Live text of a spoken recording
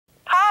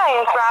Hi,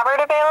 is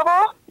Robert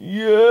available?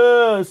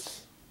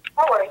 Yes.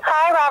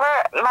 Hi,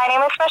 Robert. My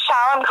name is Michelle.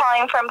 I'm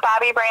calling from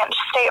Bobby Branch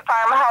State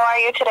Farm. How are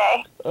you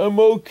today? I'm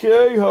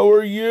okay. How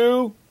are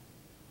you?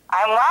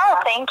 I'm well.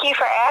 Thank you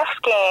for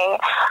asking.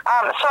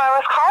 So I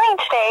was calling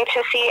today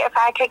to see if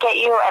I could get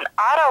you an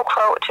auto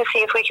quote to see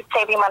if we could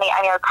save you money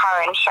on your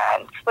car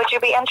insurance. Would you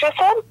be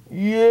interested?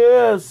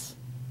 Yes.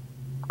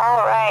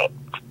 All right.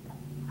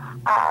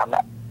 And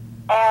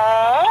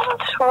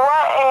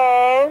what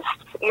is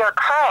your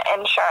current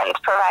insurance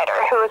provider?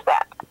 Who is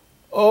that?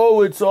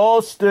 Oh, it's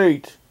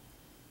Allstate.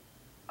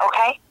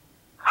 Okay.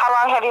 How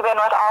long have you been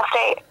with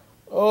Allstate?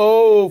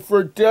 Oh,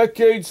 for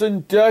decades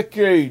and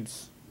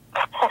decades.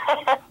 So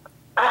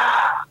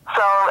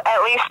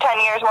at least 10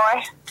 years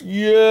more?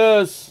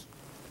 Yes.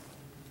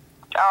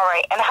 All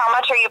right. And how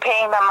much are you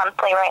paying them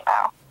monthly right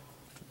now?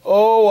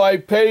 Oh, I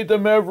pay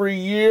them every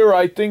year.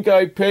 I think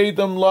I pay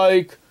them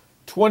like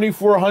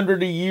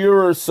 $2,400 a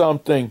year or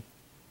something.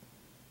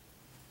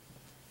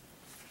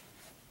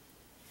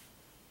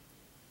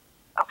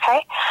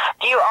 Okay.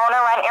 Do you own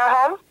or rent your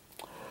home?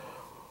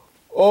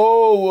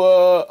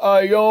 Oh,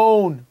 I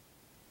own.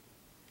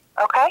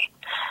 Okay.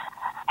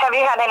 Have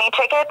you had any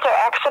tickets or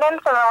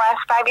accidents in the last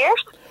 5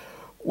 years?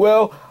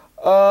 Well,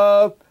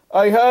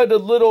 I had a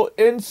little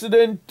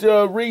incident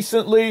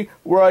recently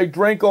where I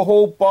drank a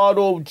whole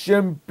bottle of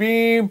Jim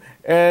Beam,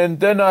 and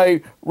then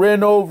I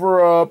ran over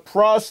a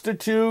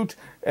prostitute,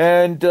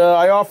 and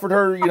I offered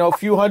her, a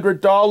few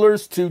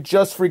 $100s to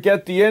just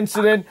forget the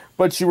incident,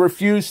 but she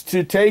refused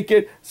to take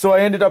it, so I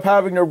ended up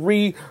having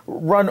to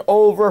run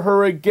over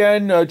her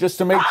again just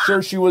to make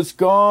sure she was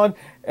gone.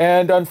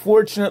 And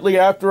unfortunately,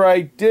 after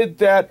I did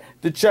that,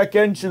 the check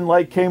engine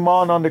light came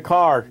on the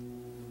car.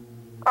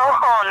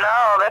 Oh,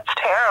 no, that's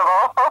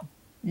terrible.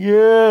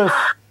 Yes.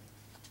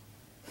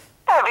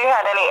 Have you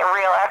had any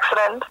real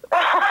accidents?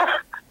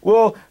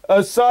 Well,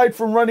 aside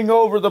from running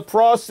over the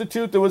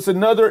prostitute, there was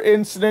another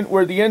incident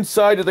where the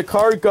inside of the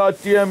car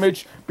got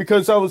damaged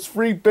because I was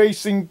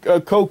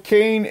freebasing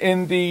cocaine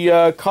in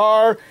the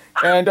car,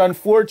 and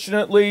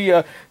unfortunately,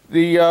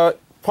 the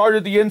part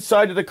of the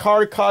inside of the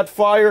car caught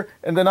fire,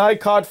 and then I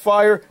caught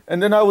fire,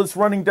 and then I was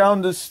running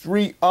down the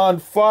street on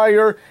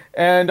fire,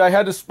 and I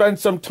had to spend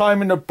some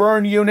time in the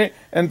burn unit,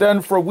 and then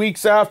for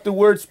weeks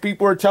afterwards,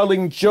 people were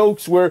telling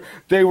jokes where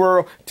they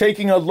were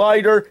taking a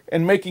lighter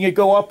and making it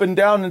go up and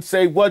down and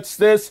say, "What's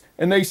this?"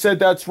 And they said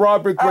that's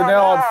Robert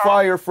Grinnell on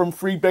fire from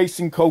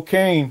freebasing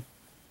cocaine.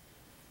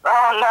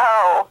 Oh,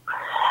 no.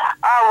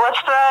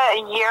 What's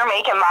the year,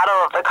 make, and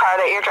model of the car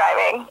that you're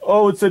driving?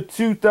 Oh, it's a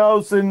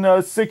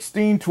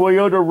 2016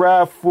 Toyota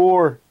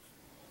RAV4.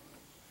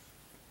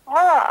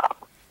 Oh.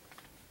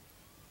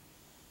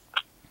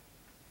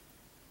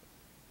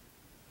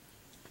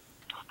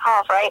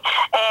 All right.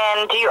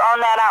 And do you own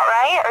that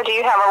outright, or do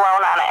you have a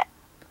loan on it?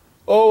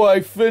 Oh,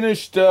 I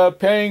finished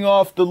paying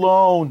off the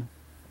loan.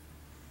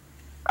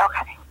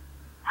 Okay.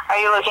 Are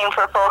you looking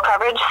for full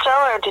coverage still,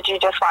 or did you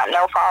just want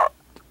no fault?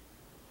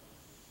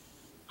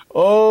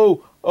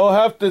 Oh, I'll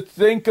have to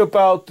think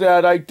about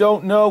that. I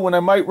don't know when I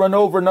might run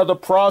over another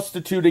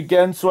prostitute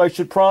again, so I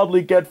should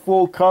probably get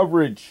full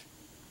coverage.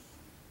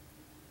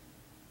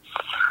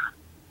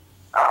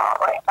 All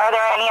right. Are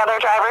there any other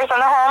drivers in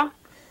the home?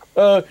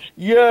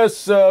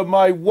 Yes,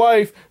 my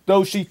wife,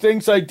 though she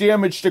thinks I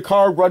damaged the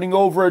car running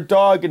over a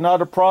dog and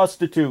not a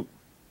prostitute.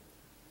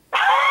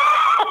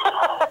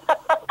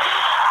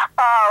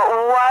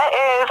 What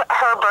is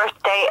her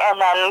birthday, and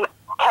then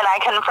can I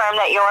confirm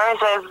that yours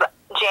is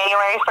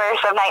January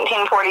 1st of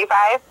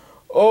 1945?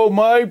 Oh,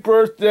 my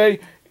birthday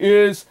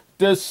is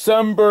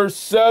December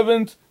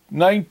 7th,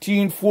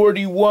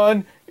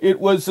 1941. It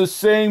was the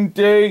same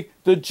day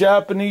the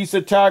Japanese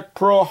attacked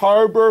Pearl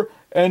Harbor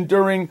and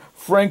during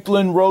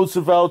Franklin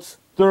Roosevelt's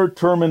third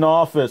term in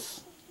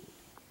office.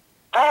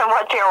 And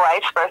what's your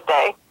wife's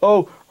birthday?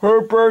 Oh,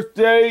 her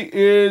birthday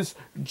is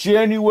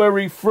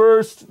January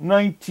 1st,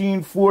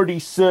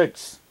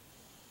 1946.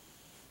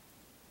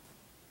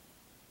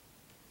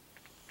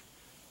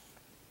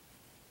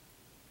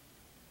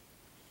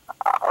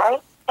 All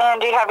right. And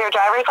do you have your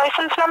driver's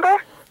license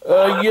number?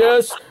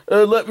 Yes.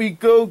 Let me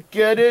go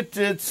get it.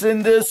 It's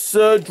in this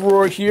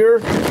drawer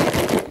here.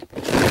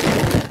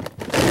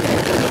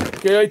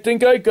 Okay, I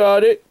think I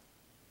got it.